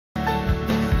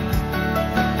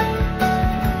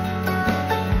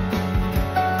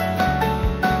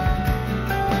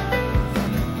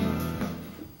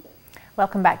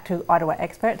Welcome back to Ottawa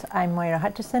Experts. I'm Moira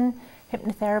Hutchison,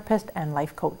 hypnotherapist and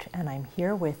life coach, and I'm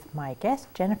here with my guests,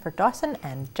 Jennifer Dawson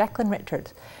and Jacqueline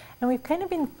Richards. And we've kind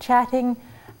of been chatting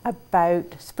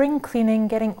about spring cleaning,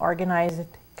 getting organized,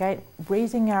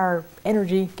 raising our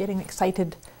energy, getting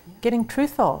excited, getting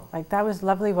truthful. Like, that was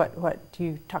lovely what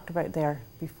you talked about there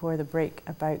before the break,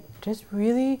 about just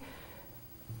really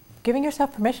giving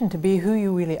yourself permission to be who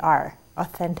you really are,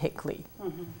 authentically.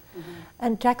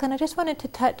 And Jacqueline, I just wanted to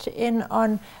touch in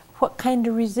on what kind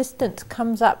of resistance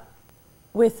comes up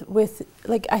with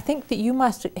like, I think that you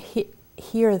must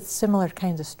hear similar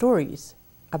kinds of stories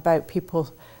about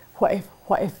people. What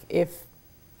if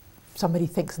somebody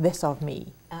thinks this of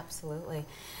me? Absolutely.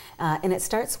 And it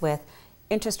starts with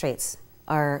interest rates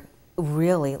are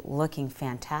really looking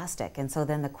fantastic. And so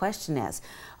then the question is,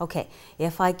 okay,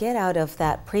 if I get out of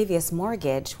that previous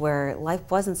mortgage where life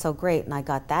wasn't so great and I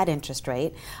got that interest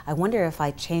rate, I wonder if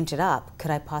I change it up, could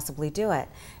I possibly do it?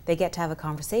 They get to have a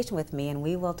conversation with me, and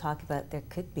we will talk about there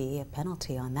could be a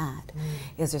penalty on that.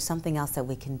 Is there something else that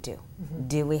we can do?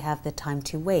 Do we have the time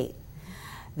to wait?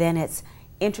 Then it's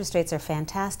interest rates are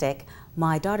fantastic.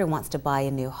 My daughter wants to buy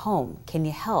a new home. Can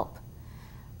you help?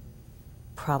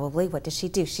 Probably. What does she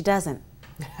do? She doesn't.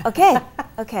 Okay,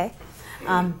 okay.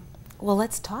 Well,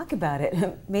 let's talk about it.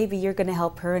 Maybe you're going to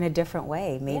help her in a different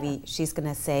way. Maybe she's going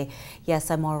to say,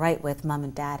 yes, I'm all right with mom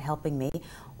and dad helping me.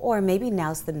 Or maybe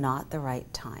now's not the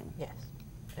right time. Yes.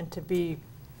 And to be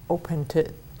open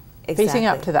to facing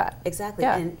up to that. Exactly.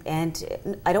 Yeah.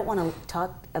 And I don't want to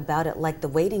talk about it like the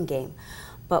waiting game.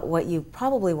 But what you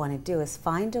probably want to do is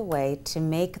find a way to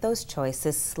make those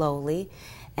choices slowly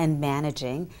and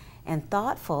managing and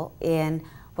thoughtful in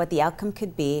what the outcome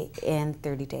could be in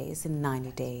 30 days, in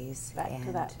 90 days.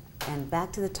 And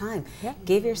back to the time. Yeah.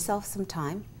 Give yourself some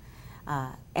time.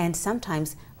 And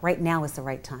sometimes right now is the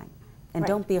right time. And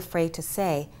don't be afraid to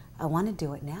say, I want to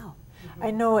do it now.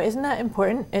 I know, isn't that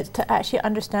important? It's to actually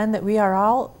understand that we are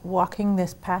all walking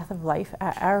this path of life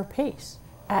at our pace,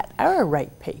 at our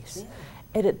right pace.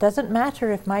 Yeah. It doesn't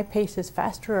matter if my pace is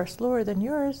faster or slower than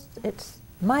yours, it's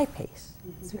my pace,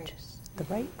 which is the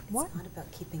right one. It's not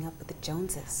about keeping up with the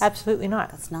Joneses. Absolutely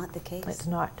not. That's not the case. It's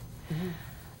not.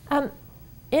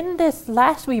 In this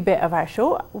last wee bit of our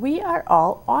show, we are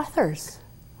all authors,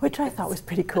 which I thought was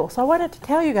pretty cool. So I wanted to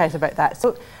tell you guys about that.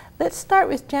 So let's start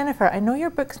with Jennifer. I know your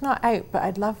book's not out, but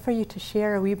I'd love for you to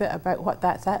share a wee bit about what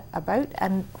that's about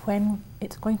and when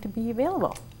it's going to be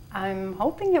available. I'm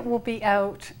hoping it will be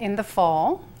out in the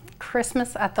fall,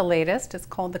 Christmas at the latest. It's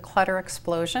called The Clutter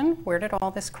Explosion. Where did all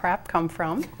this crap come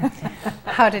from?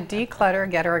 How to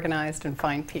declutter, get organized, and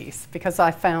find peace. Because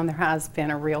I found there has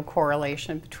been a real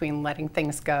correlation between letting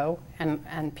things go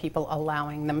and people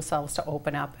allowing themselves to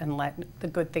open up and let the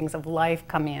good things of life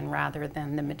come in rather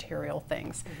than the material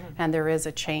things. And there is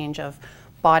a change of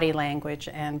body language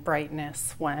and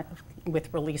brightness with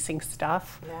releasing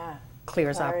stuff. Yeah.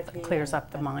 Clears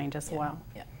up the mind as well.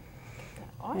 Yeah.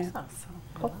 Awesome.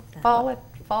 Yeah,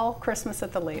 fall, Christmas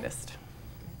at the latest.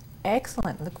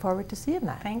 Excellent. Look forward to seeing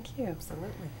that. Thank you.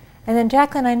 Absolutely. And then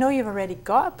Jacqueline, I know you've already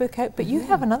got a book out, but you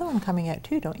have another one coming out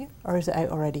too, don't you? Or is it out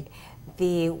already?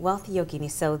 The Wealthy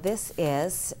Yogini. So this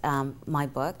is my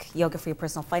book, Yoga for Your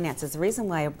Personal Finances. The reason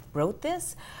why I wrote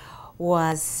this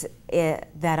was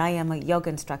that I am a yoga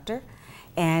instructor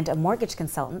and a mortgage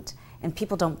consultant, and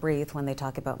people don't breathe when they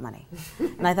talk about money.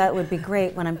 And I thought it would be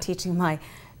great when I'm teaching my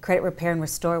credit repair and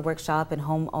restore workshop and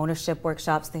home ownership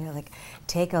workshops. They're like,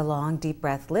 take a long, deep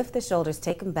breath, lift the shoulders,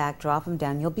 take them back, drop them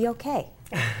down, you'll be okay.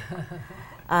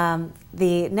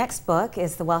 The next book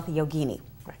is The Wealthy Yogini.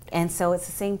 Right. And so it's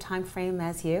the same time frame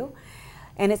as you.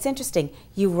 And it's interesting,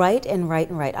 you write and write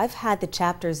and write. I've had the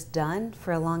chapters done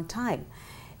for a long time.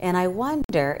 And I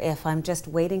wonder if I'm just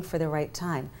waiting for the right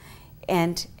time.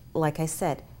 And like I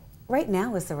said, right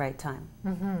now is the right time.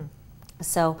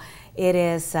 So it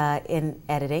is in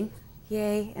editing,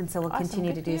 yay, and so we'll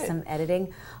continue to do some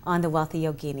editing on The Wealthy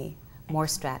Yogini, more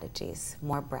strategies,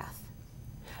 more breath.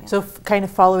 Yeah. So kind of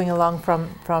following along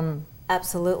from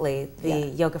Absolutely,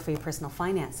 the Yoga for Your Personal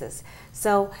Finances.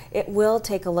 So it will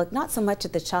take a look, not so much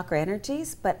at the chakra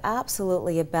energies, but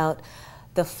absolutely about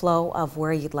the flow of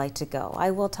where you'd like to go. I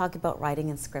will talk about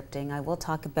writing and scripting. I will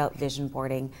talk about vision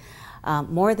boarding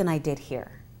more than I did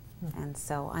here. And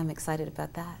so I'm excited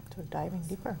about that. So diving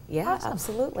deeper. Yeah,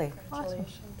 absolutely. Awesome.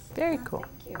 Very cool.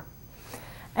 Thank you.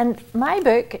 And my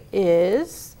book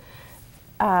is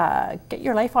Get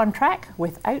Your Life on Track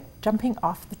Without Jumping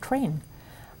Off the Train.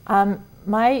 I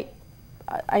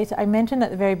mentioned at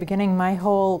the very beginning, my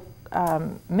whole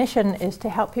mission is to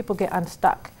help people get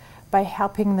unstuck by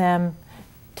helping them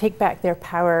take back their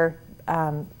power,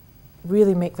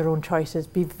 really make their own choices,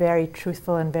 be very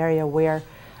truthful and very aware.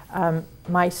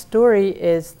 My story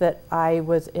is that I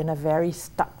was in a very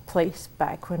stuck place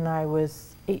back when I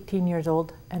was 18 years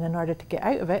old, and in order to get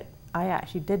out of it, I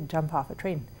actually did jump off a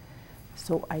train.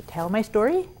 So I tell my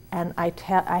story, and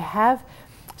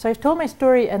so I've told my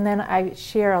story, and then I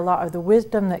share a lot of the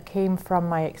wisdom that came from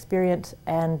my experience,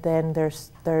 and then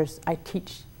I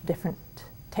teach different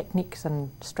techniques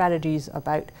and strategies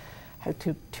about how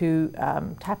to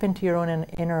tap into your own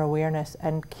inner awareness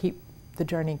and keep the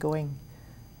journey going.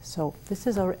 So this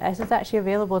is actually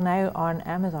available now on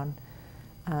Amazon,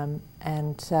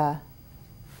 and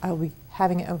I'll be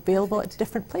having it available at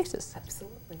different places.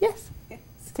 Absolutely. Yes.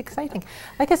 It's exciting.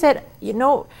 Like I said, you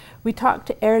know, we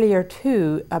talked earlier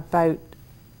too about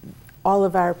all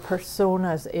of our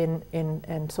personas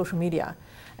in social media.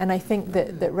 And I think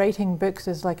that writing books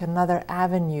is like another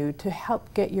avenue to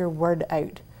help get your word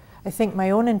out. I think my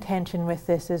own intention with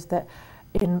this is that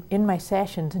in my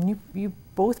sessions, and you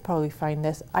both probably find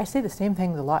this, I say the same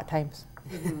things a lot of times.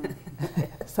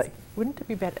 It's like, wouldn't it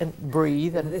be better? And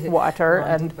breathe and water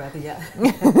and breath,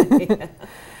 yeah.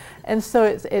 And so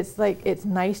it's like, it's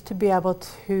nice to be able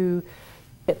to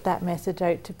get that message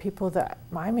out to people that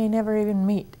I may never even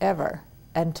meet ever,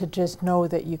 and to just know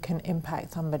that you can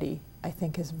impact somebody, I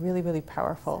think is really, really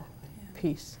powerful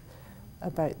piece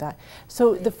about that.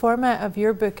 So the format of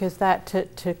your book is that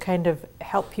to kind of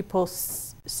help people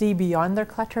see beyond their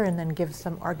clutter and then give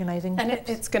some organizing tips? And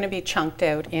it's going to be chunked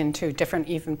out into different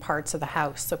even parts of the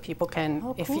house, so people can,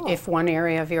 cool. if one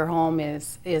area of your home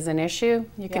is an issue,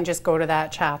 you can just go to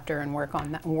that chapter and work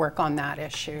on that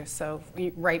issue. So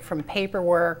right from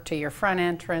paperwork to your front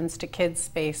entrance to kids'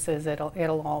 spaces,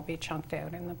 it'll all be chunked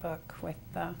out in the book with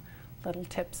little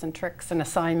tips and tricks and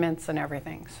assignments and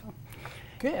everything. So.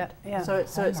 Good. Yeah. So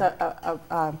it's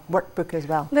a workbook as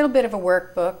well. A little bit of a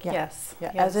workbook, yes.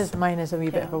 Yeah. As is mine is a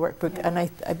wee bit of a workbook, and I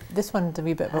this one's a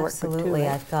wee bit of a workbook too. Absolutely. Right?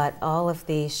 I've got all of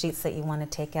the sheets that you want to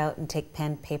take out and take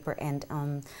pen, paper, and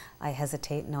I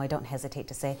don't hesitate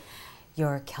to say,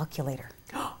 your calculator.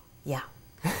 Yeah.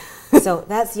 So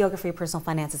that's Yoga for Your Personal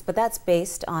Finances, but that's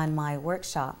based on my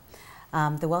workshop.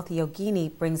 The Wealthy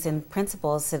Yogini brings in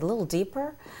principles a little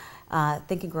deeper.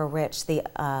 Think and Grow Rich, the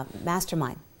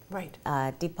mastermind. Right.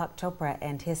 Deepak Chopra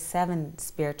and his 7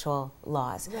 spiritual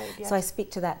laws. Right, yes. So I speak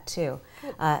to that too.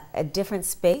 A different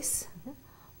space,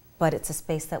 but it's a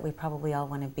space that we probably all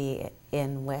want to be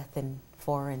in with and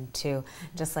for and to,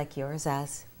 just like yours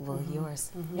as will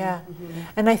yours. Yeah.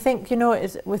 And I think, you know,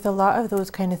 with a lot of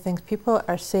those kind of things, people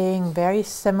are saying very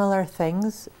similar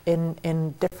things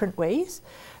in different ways,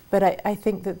 but I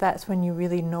think that's when you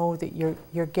really know that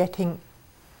you're getting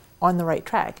on the right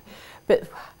track. But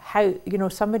how, you know,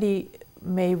 somebody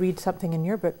may read something in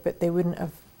your book, but they wouldn't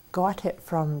have got it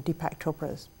from Deepak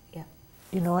Chopra's. Yeah.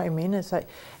 You know what I mean? It's like,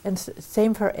 and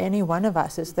same for any one of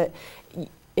us, is that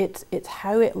it's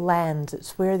how it lands,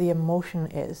 it's where the emotion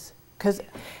is. Because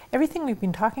everything we've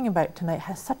been talking about tonight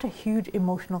has such a huge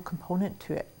emotional component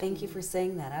to it. Thank you for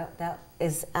saying that. That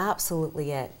is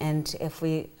absolutely it. And if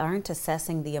we aren't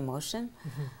assessing the emotion,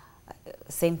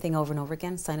 same thing over and over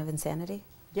again, sign of insanity.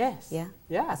 Yes. Yeah.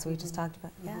 Yeah. That's what we just talked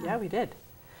about. Yeah. Yeah, we did.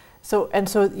 So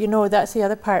you know, that's the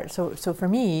other part. So for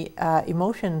me,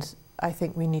 emotions, I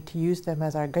think we need to use them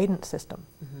as our guidance system.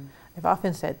 I've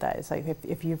often said that. It's like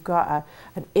if you've got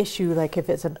an issue, like if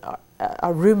it's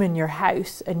a room in your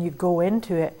house and you go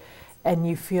into it and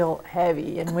you feel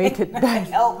heavy and weighted down.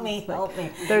 Help me.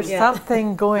 There's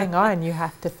something going on, you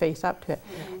have to face up to it.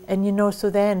 And you know, so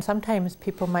then sometimes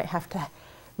people might have to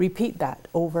repeat that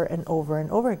over and over and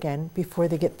over again before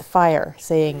they get the fire,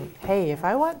 saying, hey, if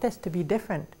I want this to be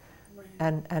different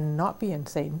and not be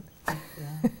insane,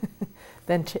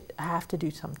 then I have to do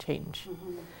some change.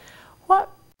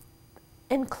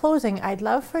 In closing, I'd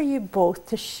love for you both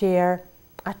to share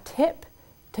a tip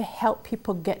to help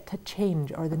people get to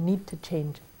change, or the need to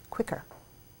change, quicker.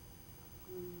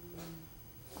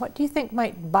 What do you think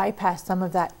might bypass some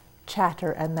of that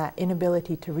chatter and that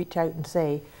inability to reach out and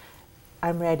say,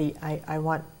 I'm ready, I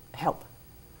want help?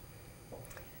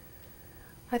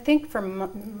 I think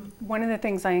one of the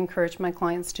things I encourage my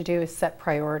clients to do is set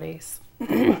priorities.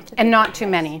 And not too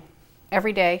many.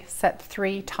 Every day, set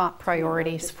 3 top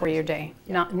priorities for your day.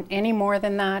 Not any more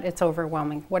than that, it's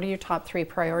overwhelming. What are your top 3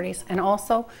 priorities? And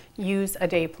also, use a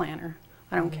day planner.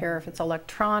 I don't care if it's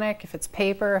electronic, if it's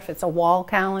paper, if it's a wall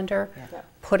calendar.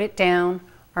 Put it down.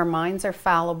 Our minds are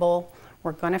fallible.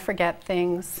 We're going to forget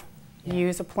things.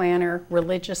 Use a planner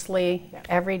religiously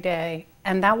every day.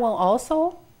 And that will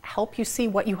also help you see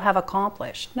what you have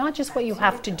accomplished, not just what you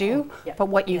have to do, but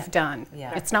what you've done.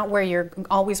 Yeah. It's not where you're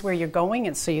always where you're going,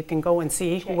 it's so you can go and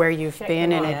see where you've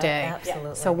been in a day.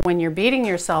 Absolutely. So when you're beating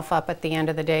yourself up at the end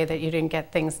of the day that you didn't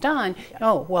get things done,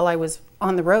 oh, well, I was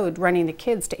on the road running the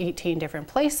kids to 18 different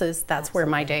places, that's where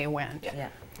my day went.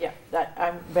 Yeah, that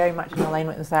I'm very much in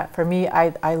alignment with that. For me,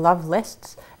 I love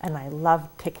lists and I love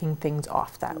ticking things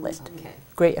off that list. Okay.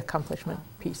 Great accomplishment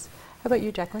piece. How about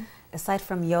you, Jacqueline? Aside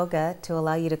from yoga to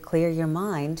allow you to clear your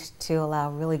mind, to allow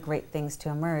really great things to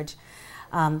emerge,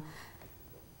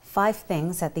 5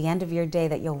 things at the end of your day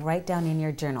that you'll write down in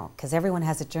your journal, because everyone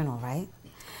has a journal, right?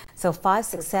 So 5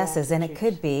 successes, and it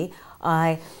could be,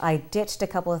 I ditched a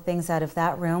couple of things out of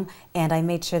that room and I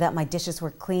made sure that my dishes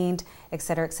were cleaned,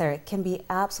 etc., etc. It can be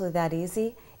absolutely that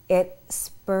easy. It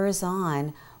spurs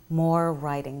on more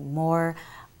writing, more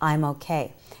I'm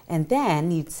okay. And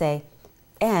then you'd say,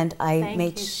 and I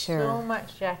made sure. Thank you so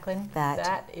much, Jacqueline. that-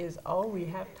 That is all we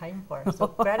have time for. So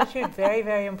gratitude, very,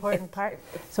 very important part.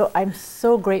 So I'm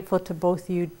so grateful to both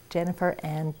you, Jennifer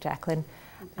and Jacqueline.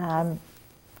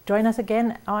 Join us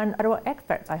again on Ottawa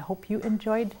Experts. I hope you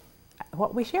enjoyed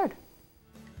what we shared.